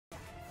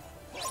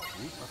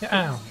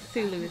Ow.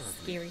 Cthulhu is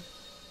scary.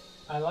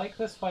 I like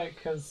this fight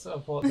because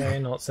of what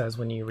Xehanort says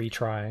when you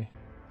retry.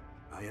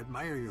 I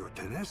admire your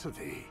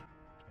tenacity.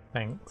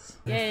 Thanks.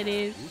 Yeah, it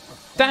is.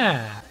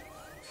 Da!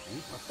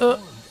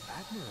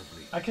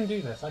 I can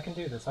do this, I can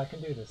do this, I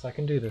can do this, I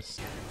can do this.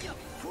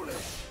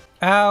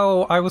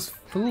 Ow, I was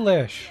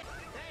foolish.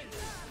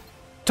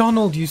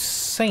 Donald, you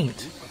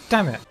saint.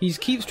 Damn it. He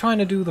keeps trying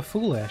to do the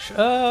foolish.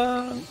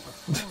 Trying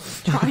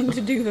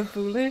to do the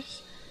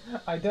foolish?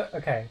 I don't.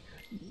 Okay.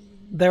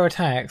 Their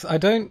attacks. I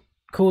don't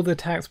call the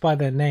attacks by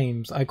their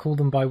names. I call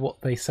them by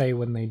what they say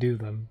when they do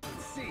them.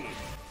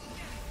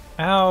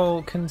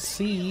 Ow,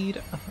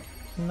 concede.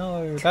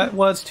 No, that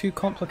word's too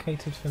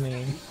complicated for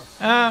me.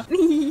 Ah!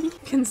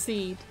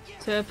 Concede.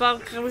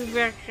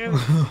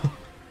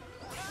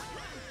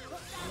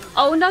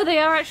 Oh no, they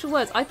are actual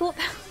words. I thought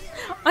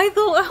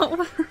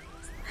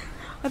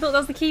that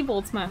was the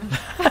keyboard smash.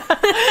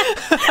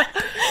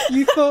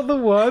 You thought the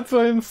words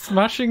were in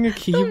smashing a The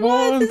keyboard?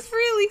 words is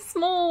really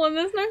small and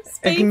there's no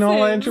spaces.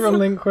 Acknowledge,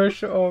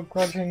 relinquish, or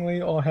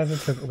grudgingly, or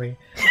hesitantly.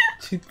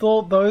 She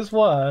thought those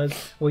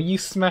words were you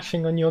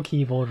smashing on your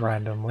keyboard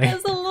randomly.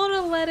 There's a lot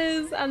of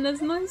letters and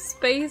there's no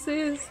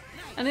spaces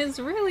and it's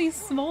really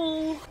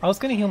small. I was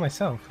gonna heal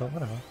myself, but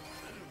whatever.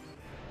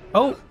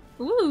 Oh!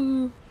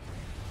 Ooh.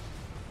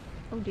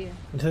 Oh dear.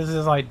 This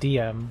is like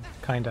DM,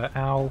 kinda.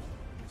 Ow.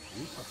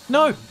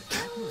 No!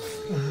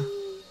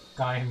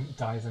 Guy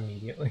dies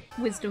immediately.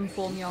 Wisdom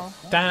form, y'all.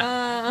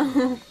 Da!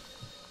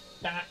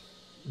 Da!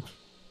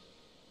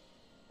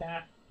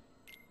 Da!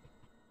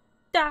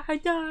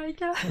 Die.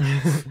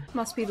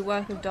 Must be the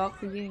work of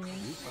Dark Reunion.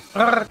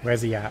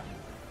 Where's he at?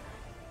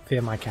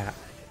 Fear my cat.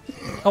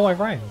 Oh, I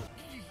ran.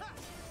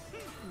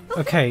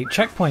 Okay,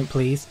 checkpoint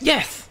please.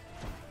 Yes!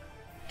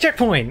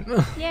 Checkpoint!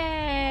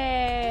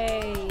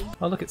 Yay!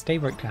 Oh look, it's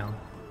Daybreak Town.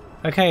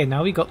 Okay,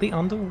 now we got the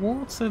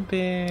underwater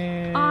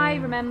bit. I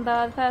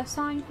remember the first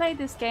time I played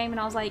this game and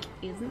I was like,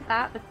 isn't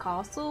that the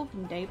castle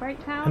from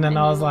Daybreak Town? And then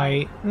I was you're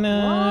like,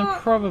 nah,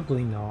 what?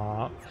 probably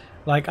not.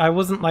 Like, I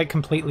wasn't like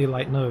completely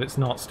like, no, it's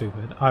not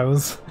stupid. I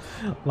was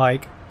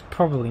like,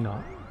 probably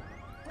not.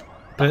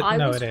 But I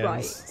no, was it is.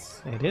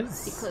 right. It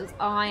is. Because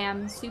I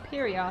am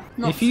superior.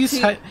 Not If you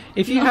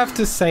if you not- have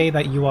to say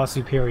that you are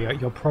superior,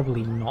 you're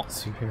probably not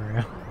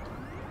superior.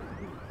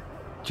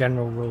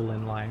 General rule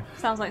in life.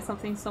 Sounds like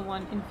something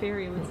someone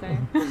inferior would say.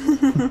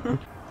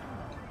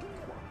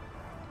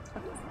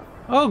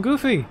 Oh,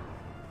 Goofy!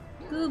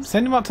 Oops.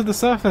 Send him up to the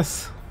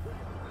surface.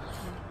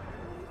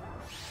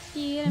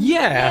 Yeah!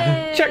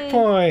 Yeah! Yay!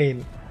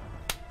 Checkpoint!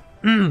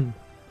 Mm.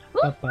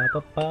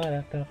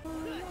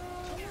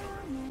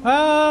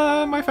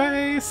 Ah, my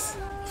face!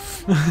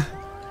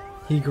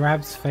 He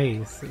grabs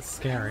face. It's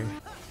scary.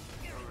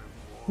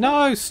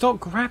 No!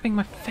 Stop grabbing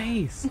my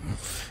face!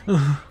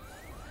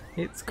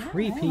 It's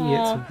creepy,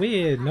 it's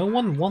weird, no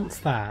one wants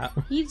that.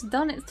 He's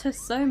done it to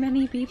so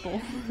many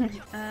people.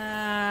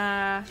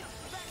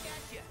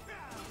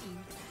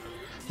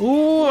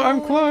 Ooh, I'm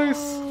close!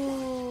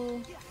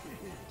 Oh.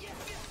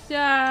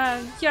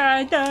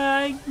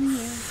 Die.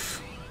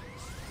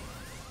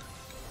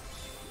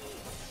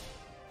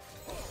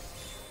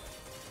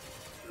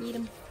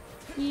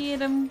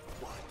 Get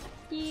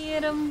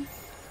him.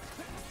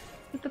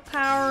 With the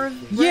power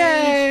of rage.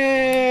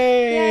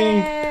 Yay!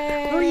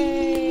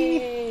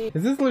 Yay!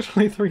 Is this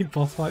literally 3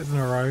 boss fights in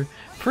a row?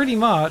 Pretty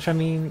much, I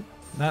mean,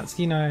 that's,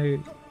 you know,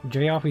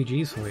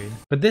 JRPGs for you.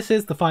 But this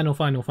is the final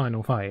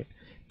fight.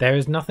 There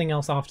is nothing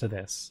else after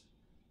this.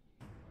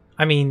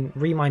 I mean,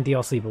 Remind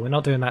DLC, but we're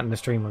not doing that in the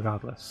stream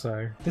regardless,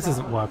 so this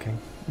isn't working.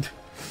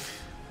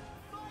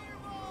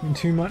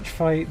 Too much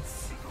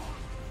fights.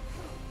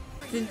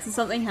 Did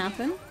something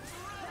happen?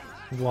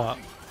 What?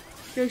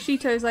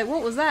 Yoshito's like,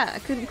 what was that? I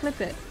couldn't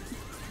clip it.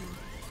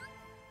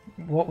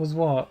 What was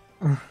what?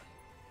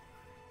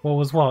 What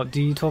was what?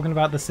 Do you talking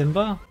about the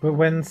Simba? But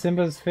when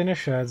Simba's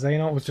finisher,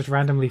 Xehanort was just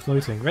randomly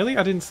floating. Really?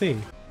 I didn't see.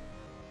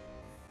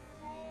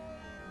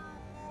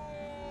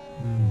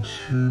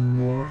 Too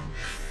much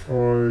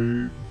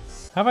fight.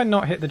 Have I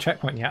not hit the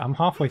checkpoint yet? I'm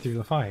halfway through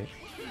the fight.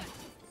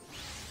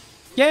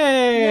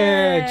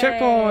 Yay! Yay!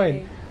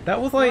 Checkpoint!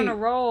 That was We're like on a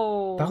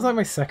roll. that was like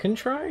my second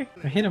try.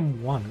 I hit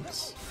him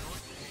once.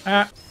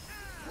 Ah.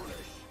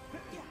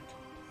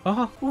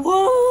 Oh.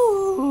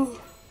 Whoa!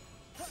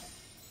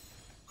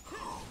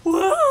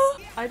 Whoa!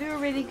 I do a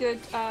really good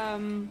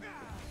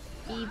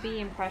EB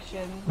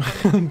impression.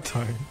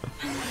 Don't.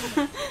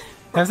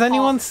 Has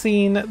anyone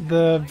seen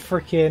the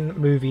freaking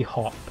movie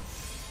Hop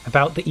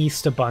about the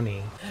Easter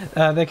Bunny?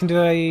 They can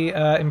do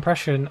a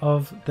impression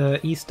of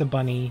the Easter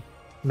Bunny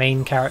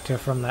main character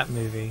from that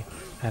movie,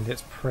 and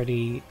it's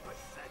pretty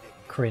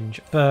cringe,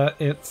 but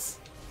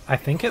I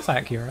think it's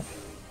accurate.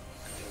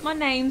 My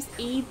name's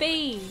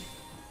EB.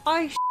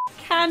 I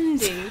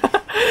candy.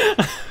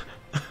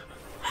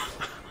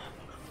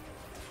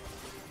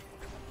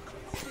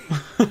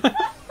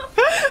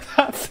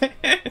 That's it.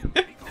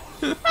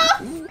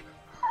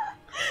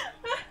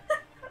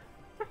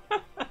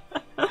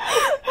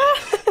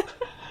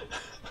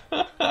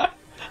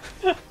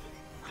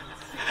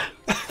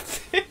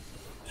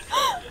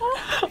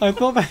 I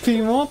thought there'd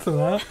be more to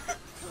that.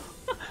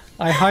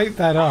 I hyped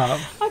that up.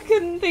 I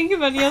couldn't think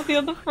of any of the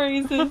other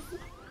phrases,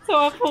 so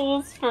I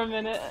paused for a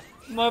minute.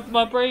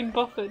 My brain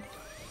buffered.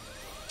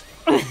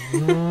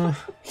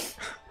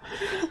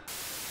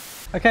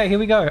 Okay, here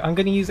we go. I'm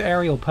going to use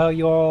Ariel per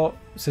your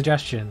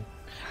suggestion.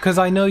 Because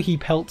I know he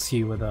pelts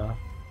you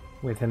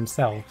with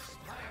himself.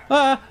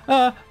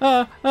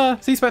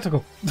 Sea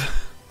spectacle!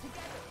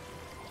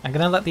 I'm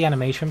going to let the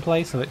animation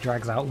play so it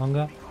drags out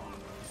longer.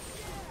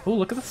 Oh,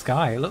 look at the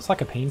sky. It looks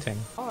like a painting.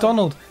 Oh.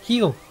 Donald,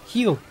 heal!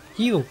 Heal!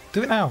 Heal!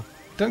 Do it now!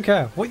 Don't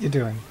care what you're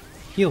doing.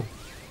 Heal.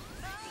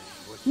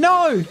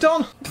 No!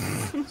 Donald!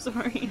 I'm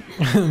sorry.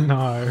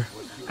 No.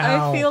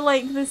 Ow. I feel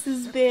like this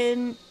has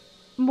been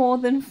more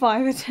than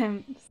 5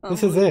 attempts.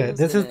 This is it.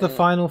 This is the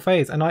final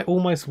phase, and I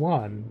almost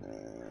won.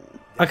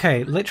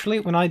 Okay, literally,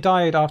 when I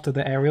died after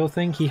the aerial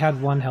thing, he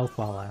had 1 health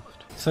bar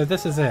left. So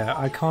this is it.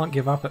 I can't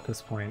give up at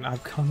this point.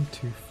 I've come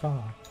too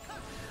far.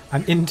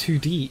 I'm in too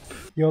deep.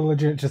 You're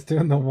legit just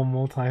doing the one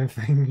more time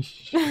thing.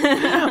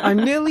 I'm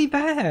nearly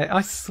there.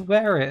 I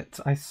swear it.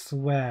 I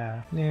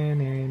swear. No,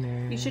 no,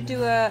 no. You should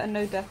do a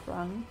no death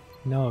run.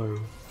 No.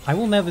 I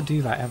will never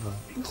do that ever.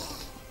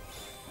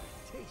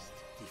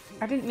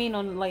 I didn't mean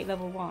on like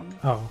level 1.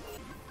 Oh.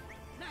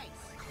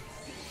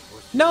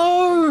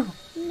 No!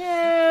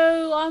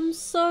 No, I'm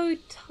so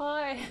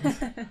tired.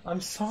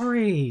 I'm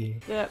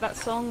sorry. Yeah, that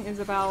song is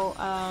about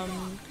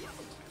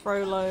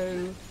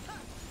Frollo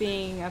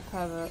being a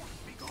pervert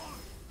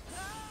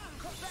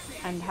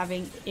and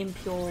having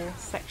impure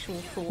sexual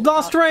thoughts.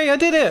 Last ray, I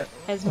did it!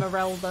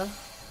 Esmeralda.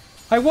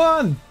 I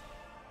won!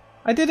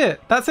 I did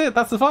it! That's it,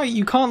 that's the fight.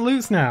 You can't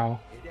lose now.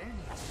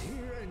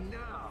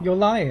 You're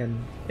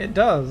lying. It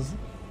does.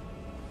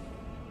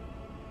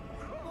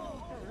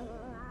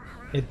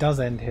 It does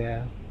end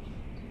here.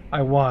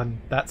 I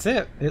won. That's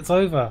it. It's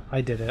over.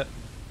 I did it.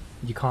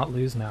 You can't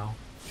lose now.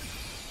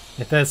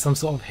 If there's some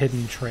sort of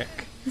hidden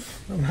trick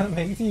that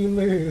makes you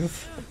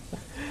lose.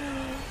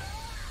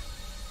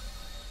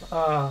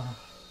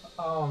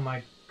 Oh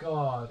my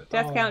god.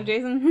 Death count,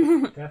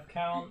 Jason. Death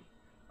count?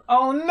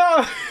 Oh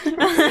no!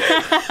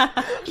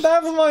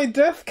 That's my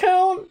death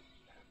count?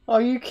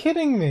 Are you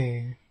kidding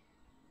me?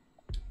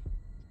 I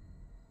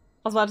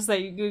was about to say,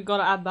 you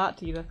gotta add that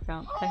to your death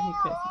count.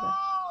 Technically, it's death.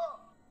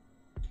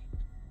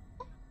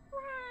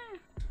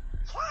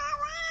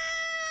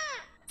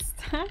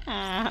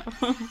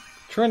 Stop.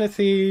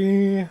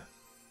 Trinity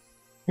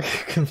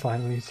can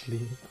finally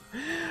sleep.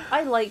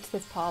 I liked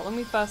this part. When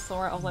we first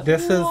saw it, I was like,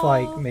 this whoa. is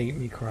like made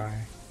me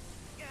cry.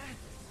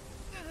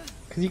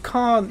 Because you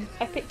can't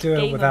Epic do it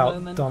gamer without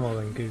moment. Donald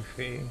and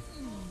Goofy.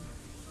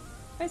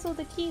 Where's all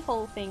the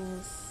keyhole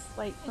things,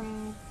 like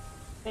from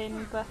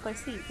in Birth by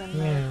Sleep and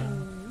Yeah.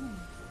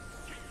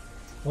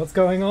 What's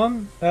going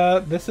on?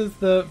 This is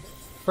the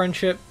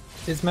friendship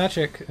is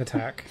magic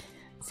attack.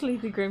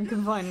 Sleepy Grim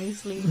can finally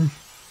sleep.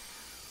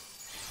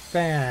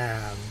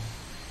 Bam.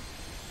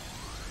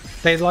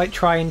 They like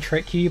try and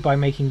trick you by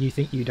making you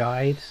think you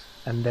died,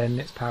 and then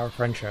it's power of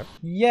friendship.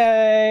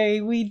 Yay!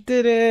 We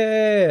did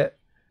it!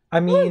 I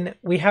mean,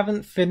 we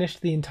haven't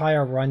finished the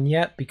entire run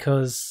yet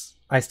because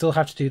I still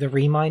have to do the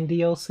Remind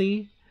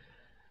DLC.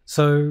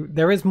 So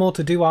there is more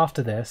to do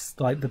after this.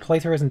 Like, the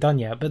playthrough isn't done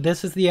yet, but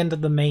this is the end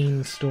of the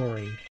main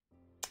story.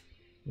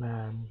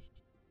 Man.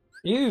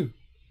 Ew!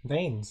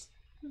 Veins.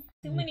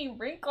 Too many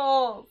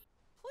wrinkles.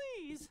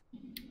 Please.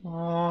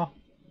 Aww.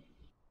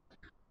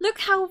 Look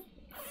how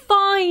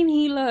fine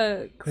he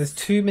looks. There's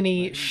too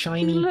many He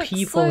shiny looks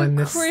people so in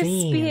this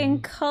crispy scene.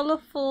 and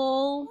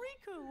colourful.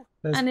 Riku.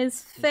 There's And his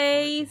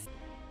face.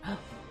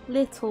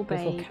 Little little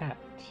babe. cat.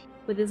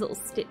 With his little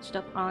stitched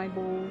up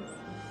eyeballs.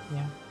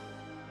 Yeah.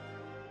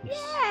 Yes.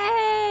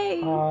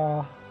 Yay!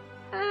 Aw.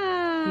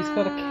 Ah. He's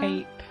got a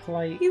cape,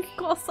 like... He's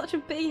got such a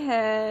big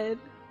head.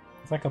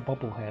 It's like a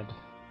bobblehead.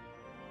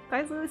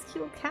 Guys, look at this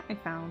cute cat I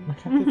found.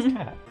 Look at this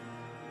cat.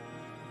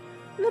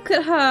 Look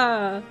at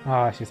her.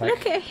 Ah, she's like,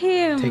 Look at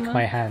him. take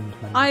my hand.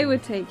 Man. I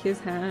would take his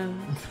hand.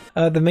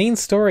 The main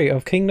story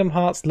of Kingdom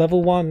Hearts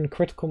Level 1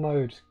 Critical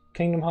Mode,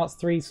 Kingdom Hearts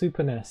 3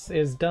 Super NES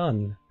is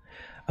done.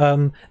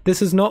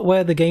 This is not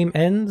where the game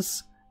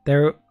ends.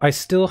 I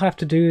still have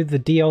to do the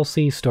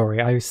DLC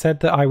story. I said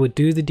that I would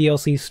do the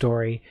DLC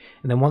story,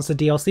 and then once the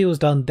DLC was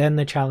done, then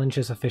the challenge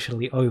is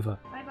officially over.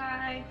 Bye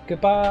bye.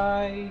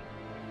 Goodbye!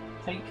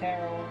 Take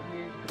care, all of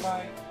you.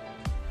 Goodbye.